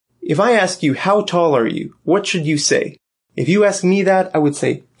If I ask you, how tall are you? What should you say? If you ask me that, I would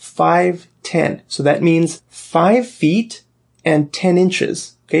say 5'10". So that means 5 feet and 10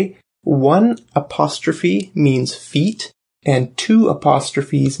 inches. Okay. 1 apostrophe means feet and 2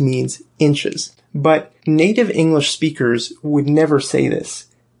 apostrophes means inches. But native English speakers would never say this.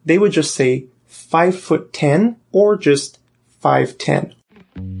 They would just say 5'10" or just 5'10".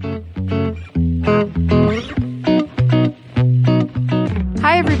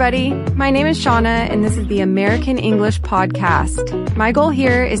 Hi, everybody. My name is Shauna, and this is the American English Podcast. My goal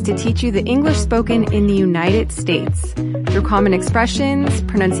here is to teach you the English spoken in the United States through common expressions,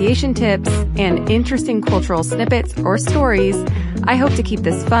 pronunciation tips, and interesting cultural snippets or stories. I hope to keep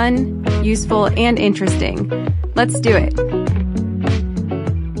this fun, useful, and interesting. Let's do it.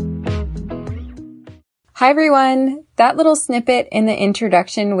 Hi, everyone. That little snippet in the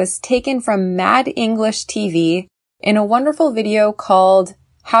introduction was taken from Mad English TV in a wonderful video called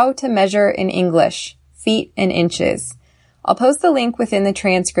How to Measure in English, Feet and Inches. I'll post the link within the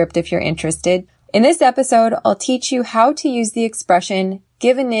transcript if you're interested. In this episode, I'll teach you how to use the expression,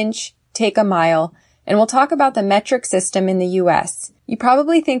 give an inch, take a mile, and we'll talk about the metric system in the US. You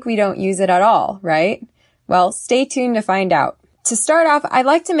probably think we don't use it at all, right? Well, stay tuned to find out. To start off, I'd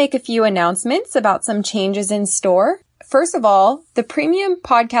like to make a few announcements about some changes in store. First of all, the premium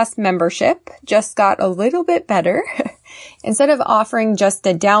podcast membership just got a little bit better. Instead of offering just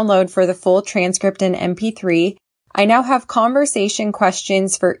a download for the full transcript in MP3, I now have conversation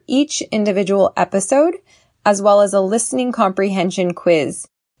questions for each individual episode, as well as a listening comprehension quiz.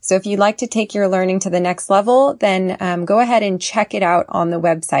 So if you'd like to take your learning to the next level, then go ahead and check it out on the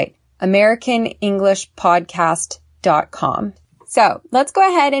website, AmericanEnglishPodcast.com. So let's go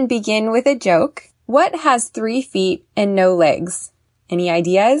ahead and begin with a joke. What has 3 feet and no legs? Any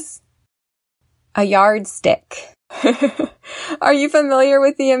ideas? A yardstick. Are you familiar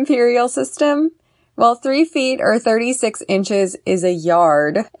with the imperial system? Well, 3 feet or 36 inches is a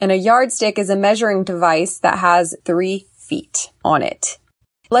yard, and a yardstick is a measuring device that has 3 feet on it.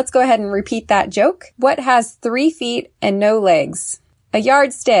 Let's go ahead and repeat that joke. What has 3 feet and no legs? A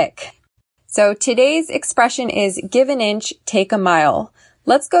yardstick. So today's expression is give an inch, take a mile.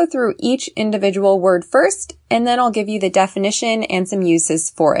 Let's go through each individual word first, and then I'll give you the definition and some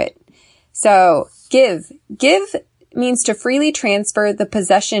uses for it. So, give. Give means to freely transfer the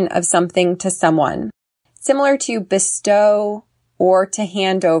possession of something to someone, similar to bestow or to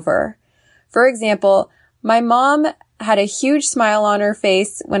hand over. For example, my mom had a huge smile on her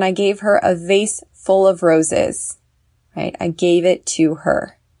face when I gave her a vase full of roses, right? I gave it to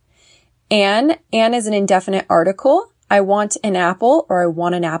her. Anne is an indefinite article. I want an apple, or I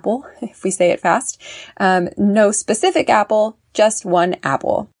want an apple, if we say it fast. No specific apple, just one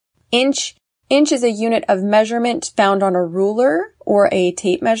apple. Inch is a unit of measurement found on a ruler or a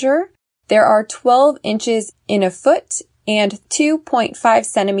tape measure. There are 12 inches in a foot and 2.5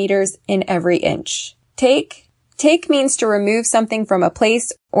 centimeters in every inch. Take means to remove something from a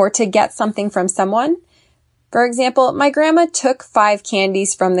place or to get something from someone. For example, my grandma took 5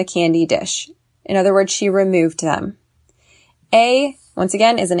 candies from the candy dish. In other words, she removed them. A, once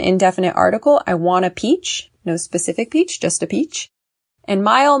again, is an indefinite article. I want a peach. No specific peach, just a peach. And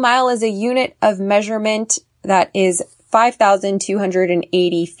mile is a unit of measurement that is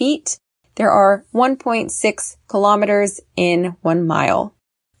 5,280 feet. There are 1.6 kilometers in 1 mile.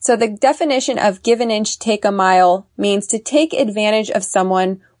 So the definition of give an inch, take a mile means to take advantage of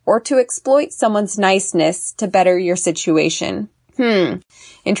someone or to exploit someone's niceness to better your situation.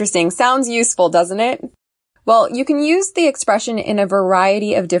 Interesting. Sounds useful, doesn't it? Well, you can use the expression in a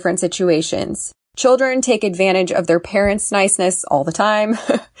variety of different situations. Children take advantage of their parents' niceness all the time.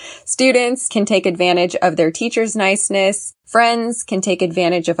 Students can take advantage of their teacher's niceness. Friends can take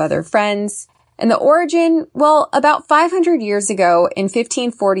advantage of other friends. And the origin, well, about 500 years ago in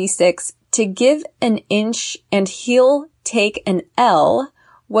 1546, to give an inch and he'll take an L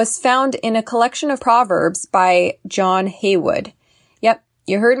was found in a collection of proverbs by John Haywood. Yep,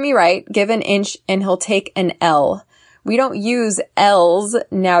 you heard me right. Give an inch and he'll take an L. We don't use L's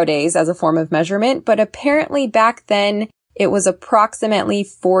nowadays as a form of measurement, but apparently back then it was approximately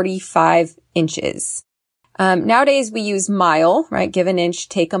 45 inches. Nowadays we use mile, right? Give an inch,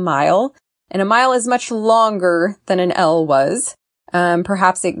 take a mile. And a mile is much longer than an L was.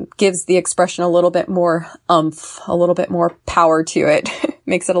 Perhaps it gives the expression a little bit more oomph, a little bit more power to it.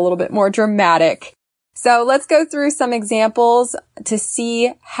 Makes it a little bit more dramatic. So let's go through some examples to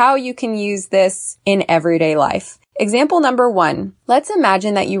see how you can use this in everyday life. Example number 1. Let's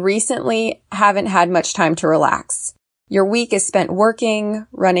imagine that you recently haven't had much time to relax. Your week is spent working,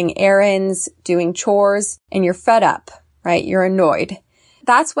 running errands, doing chores, and you're fed up, right? You're annoyed.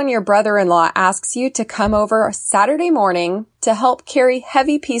 That's when your brother-in-law asks you to come over Saturday morning to help carry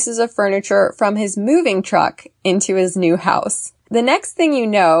heavy pieces of furniture from his moving truck into his new house. The next thing you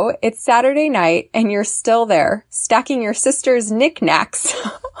know, it's Saturday night and you're still there, stacking your sister's knickknacks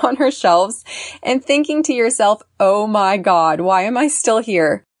on her shelves and thinking to yourself, oh my God, why am I still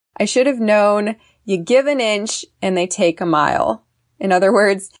here? I should have known. You give an inch and they take a mile. In other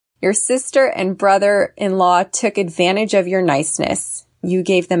words, your sister and brother-in-law took advantage of your niceness. You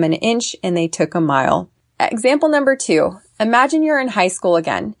gave them an inch and they took a mile. Example number 2. Imagine you're in high school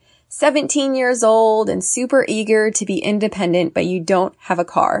again, 17 years old and super eager to be independent, but you don't have a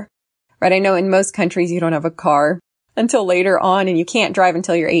car. Right? I know in most countries you don't have a car until later on and you can't drive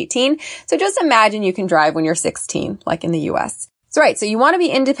until you're 18. So just imagine you can drive when you're 16, like in the US. So you want to be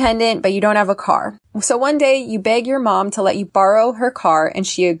independent, but you don't have a car. So one day you beg your mom to let you borrow her car and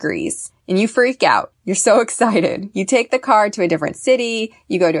she agrees. And you freak out. You're so excited. You take the car to a different city,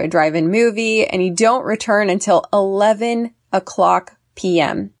 you go to a drive-in movie, and you don't return until 11 o'clock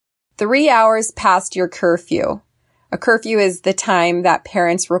p.m. 3 hours past your curfew. A curfew is the time that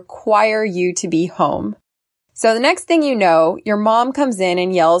parents require you to be home. So the next thing you know, your mom comes in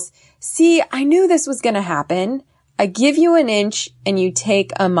and yells, "See, I knew this was going to happen. I give you an inch and you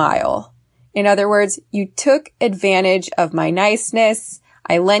take a mile." In other words, you took advantage of my niceness.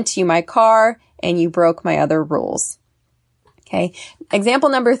 I lent you my car and you broke my other rules. Okay. Example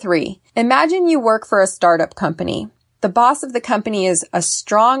number 3. Imagine you work for a startup company. The boss of the company is a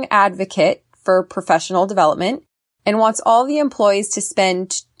strong advocate for professional development and wants all the employees to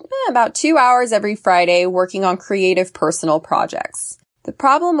spend about 2 hours every Friday working on creative personal projects. The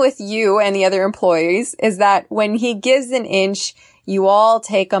problem with you and the other employees is that when he gives an inch, you all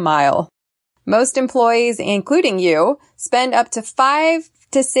take a mile. Most employees, including you, spend up to 5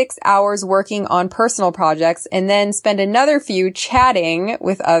 to 6 hours working on personal projects and then spend another few chatting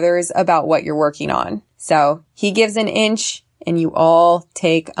with others about what you're working on. So he gives an inch and you all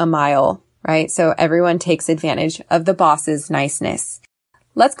take a mile, right? So everyone takes advantage of the boss's niceness.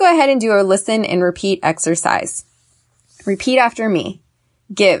 Let's go ahead and do a listen and repeat exercise. Repeat after me.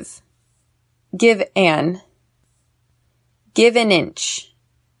 Give. Give an. Give an inch.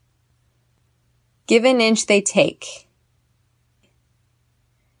 Give an inch they take.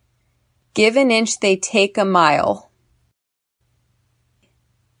 Give an inch they take a mile.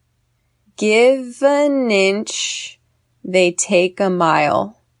 Give an inch they take a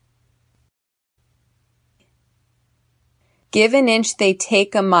mile. Give an inch they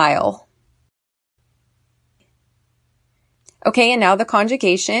take a mile. Okay, and now the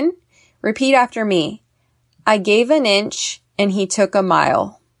conjugation. Repeat after me. I gave an inch and he took a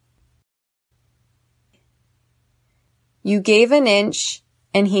mile. You gave an inch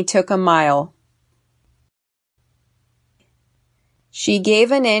and he took a mile. She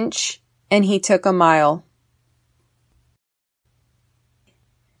gave an inch and he took a mile.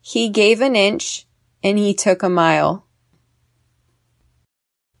 He gave an inch and he took a mile.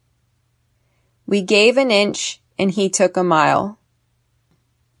 We gave an inch and he took a mile.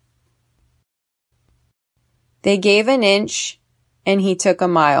 They gave an inch and he took a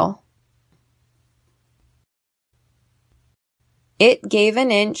mile. It gave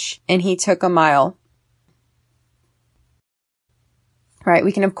an inch and he took a mile. All right,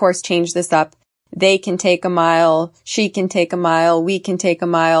 we can of course change this up. They can take a mile, she can take a mile, we can take a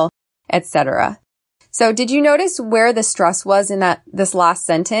mile, etc. So did you notice where the stress was in this last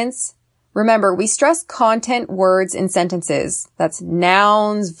sentence? Remember, we stress content words in sentences. That's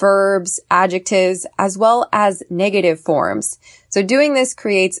nouns, verbs, adjectives, as well as negative forms. So doing this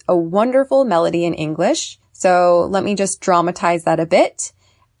creates a wonderful melody in English. So let me just dramatize that a bit.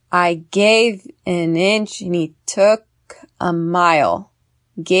 I gave an inch and he took a mile.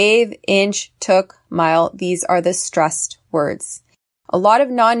 Gave, inch, took, mile. These are the stressed words. A lot of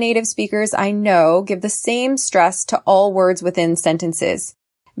non-native speakers I know give the same stress to all words within sentences.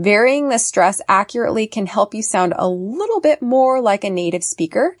 Varying the stress accurately can help you sound a little bit more like a native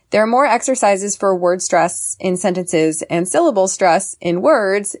speaker. There are more exercises for word stress in sentences and syllable stress in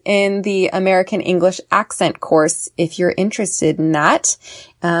words in the American English Accent course if you're interested in that.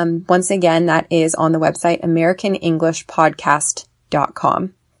 Once again, that is on the website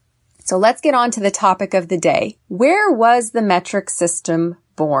americanenglishpodcast.com. So let's get on to the topic of the day. Where was the metric system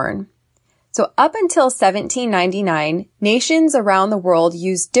born? So up until 1799, nations around the world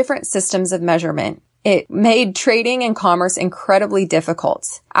used different systems of measurement. It made trading and commerce incredibly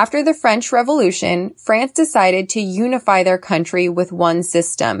difficult. After the French Revolution, France decided to unify their country with one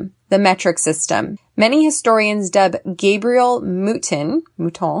system, the metric system. Many historians dub Gabriel Mouton,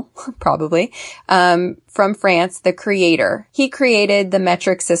 probably, from France, the creator. He created the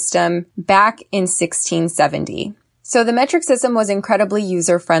metric system back in 1670. So the metric system was incredibly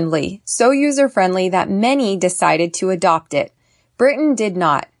user-friendly, so user-friendly that many decided to adopt it. Britain did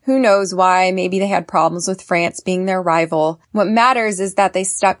not. Who knows why? Maybe they had problems with France being their rival. What matters is that they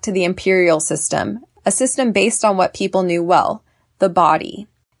stuck to the imperial system, a system based on what people knew well, the body.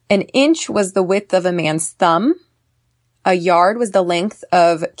 An inch was the width of a man's thumb. A yard was the length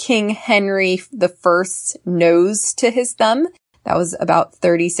of King Henry I's nose to his thumb. That was about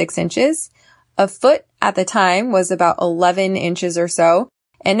 36 inches. A foot at the time was about 11 inches or so.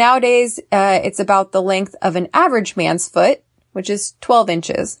 And nowadays, it's about the length of an average man's foot, which is 12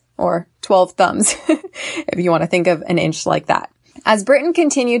 inches or 12 thumbs, if you want to think of an inch like that. As Britain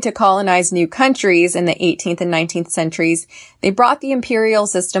continued to colonize new countries in the 18th and 19th centuries, they brought the imperial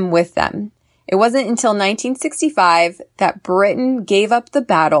system with them. It wasn't until 1965 that Britain gave up the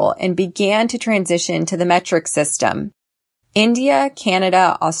battle and began to transition to the metric system. India,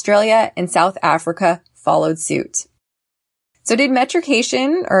 Canada, Australia, and South Africa followed suit. So did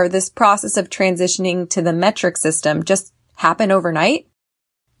metrication, or this process of transitioning to the metric system, just happen overnight?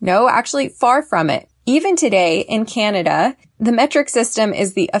 No, actually far from it. Even today in Canada, the metric system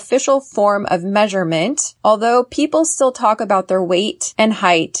is the official form of measurement, although people still talk about their weight and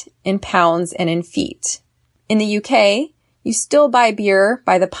height in pounds and in feet. In the UK, you still buy beer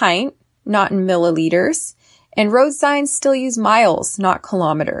by the pint, not in milliliters, and road signs still use miles, not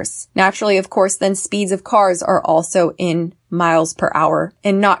kilometers. Naturally, of course, then speeds of cars are also in miles per hour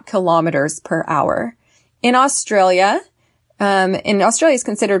and not kilometers per hour. In Australia is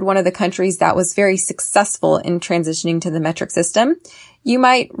considered one of the countries that was very successful in transitioning to the metric system. You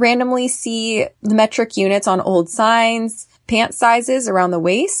might randomly see the metric units on old signs, pant sizes around the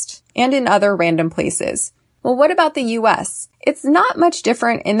waist, and in other random places. Well, what about the US? It's not much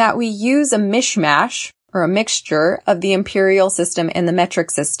different in that we use a mishmash, or a mixture, of the imperial system and the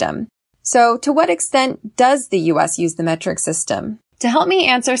metric system. So, to what extent does the US use the metric system? To help me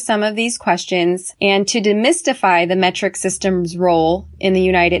answer some of these questions and to demystify the metric system's role in the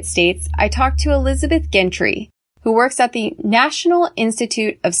United States, I talked to Elizabeth Gentry, who works at the National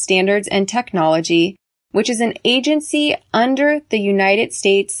Institute of Standards and Technology, which is an agency under the United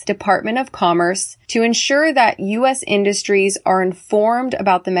States Department of Commerce to ensure that U.S. industries are informed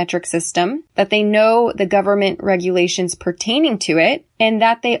about the metric system, that they know the government regulations pertaining to it, and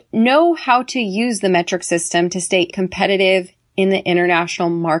that they know how to use the metric system to stay competitive in the international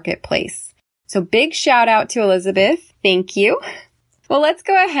marketplace. So big shout out to Elizabeth. Thank you. Well, let's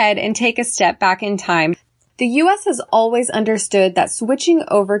go ahead and take a step back in time. The U.S. has always understood that switching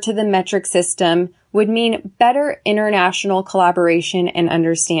over to the metric system would mean better international collaboration and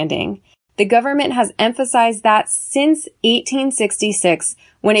understanding. The government has emphasized that since 1866,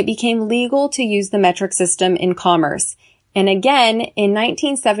 when it became legal to use the metric system in commerce. And again, in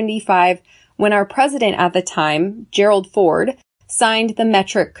 1975, when our president at the time, Gerald Ford, signed the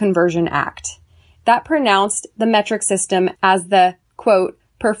Metric Conversion Act. That pronounced the metric system as the, quote,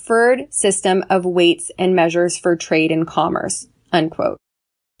 preferred system of weights and measures for trade and commerce, unquote.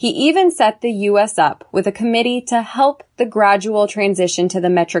 He even set the U.S. up with a committee to help the gradual transition to the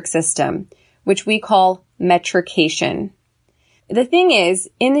metric system, which we call metrication. The thing is,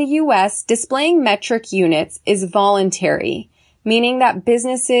 in the U.S., displaying metric units is voluntary, meaning that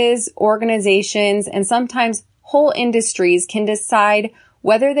businesses, organizations, and sometimes whole industries can decide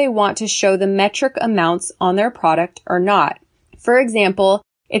whether they want to show the metric amounts on their product or not. For example,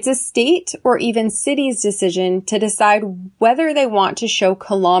 it's a state or even city's decision to decide whether they want to show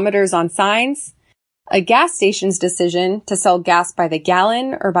kilometers on signs, a gas station's decision to sell gas by the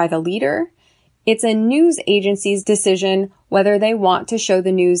gallon or by the liter. It's a news agency's decision whether they want to show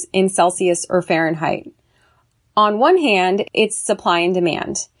the news in Celsius or Fahrenheit. On one hand, it's supply and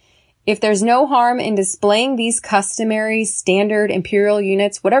demand. If there's no harm in displaying these customary standard imperial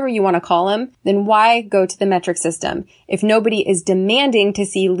units, whatever you want to call them, then why go to the metric system? If nobody is demanding to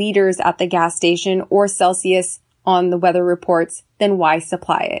see liters at the gas station or Celsius on the weather reports, then why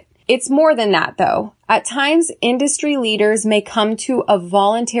supply it? It's more than that, though. At times, industry leaders may come to a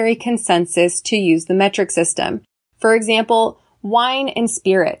voluntary consensus to use the metric system. For example, wine and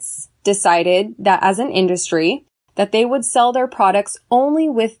spirits decided that as an industry, that they would sell their products only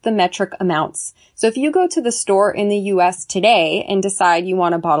with the metric amounts. So if you go to the store in the US today and decide you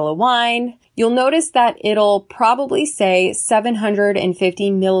want a bottle of wine, you'll notice that it'll probably say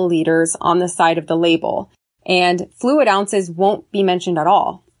 750 milliliters on the side of the label, and fluid ounces won't be mentioned at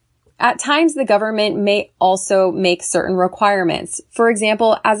all. At times, the government may also make certain requirements. For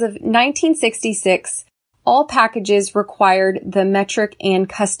example, as of 1966, all packages required the metric and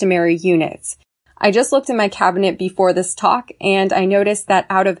customary units. I just looked in my cabinet before this talk, and I noticed that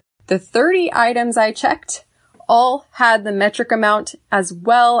out of the 30 items I checked, all had the metric amount as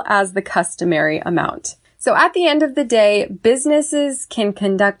well as the customary amount. So at the end of the day, businesses can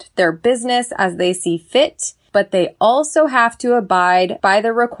conduct their business as they see fit, but they also have to abide by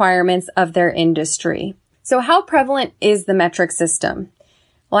the requirements of their industry. So how prevalent is the metric system?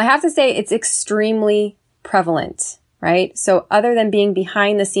 Well, I have to say it's extremely prevalent, right? So other than being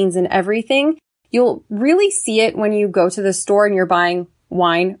behind the scenes in everything, you'll really see it when you go to the store and you're buying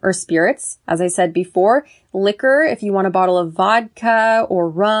wine or spirits. As I said before, liquor, if you want a bottle of vodka or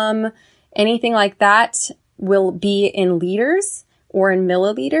rum, anything like that will be in liters or in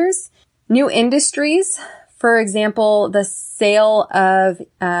milliliters. New industries, for example, the sale of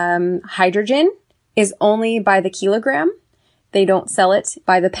hydrogen is only by the kilogram. They don't sell it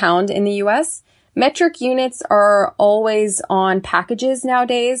by the pound in the US. Metric units are always on packages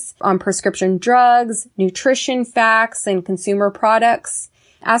nowadays, on prescription drugs, nutrition facts, and consumer products.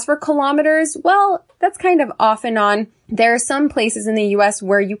 As for kilometers, well, that's kind of off and on. There are some places in the US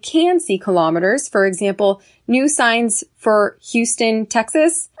where you can see kilometers. For example, new signs for Houston,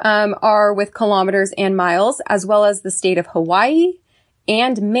 Texas, are with kilometers and miles, as well as the state of Hawaii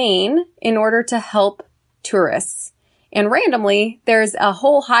and Maine in order to help tourists. And randomly, there's a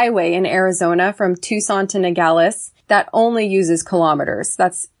whole highway in Arizona from Tucson to Nogales that only uses kilometers.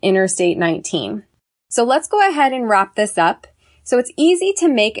 That's Interstate 19. So let's go ahead and wrap this up. So it's easy to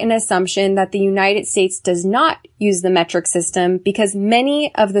make an assumption that the United States does not use the metric system because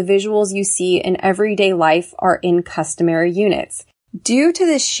many of the visuals you see in everyday life are in customary units. Due to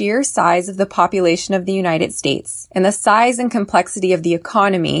the sheer size of the population of the United States and the size and complexity of the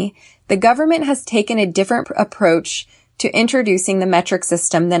economy, the government has taken a different approach to introducing the metric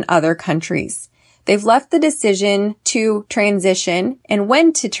system than other countries. They've left the decision to transition and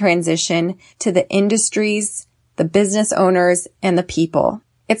when to transition to the industries, the business owners, and the people.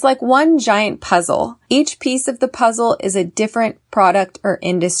 It's like one giant puzzle. Each piece of the puzzle is a different product or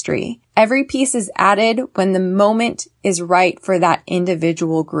industry. Every piece is added when the moment is right for that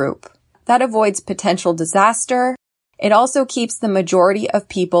individual group. That avoids potential disaster. It also keeps the majority of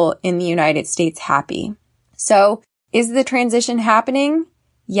people in the United States happy. So, is the transition happening?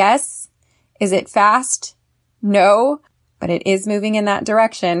 Yes. Is it fast? No, but it is moving in that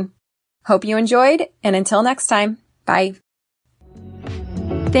direction. Hope you enjoyed, and until next time, bye.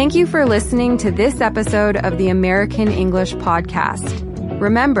 Thank you for listening to this episode of the American English Podcast.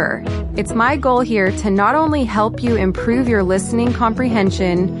 Remember, it's my goal here to not only help you improve your listening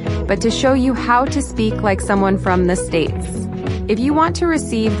comprehension, but to show you how to speak like someone from the States. If you want to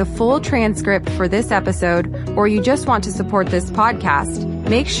receive the full transcript for this episode, or you just want to support this podcast,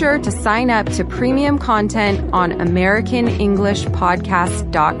 make sure to sign up to premium content on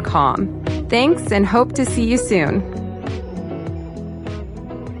AmericanEnglishPodcast.com. Thanks and hope to see you soon.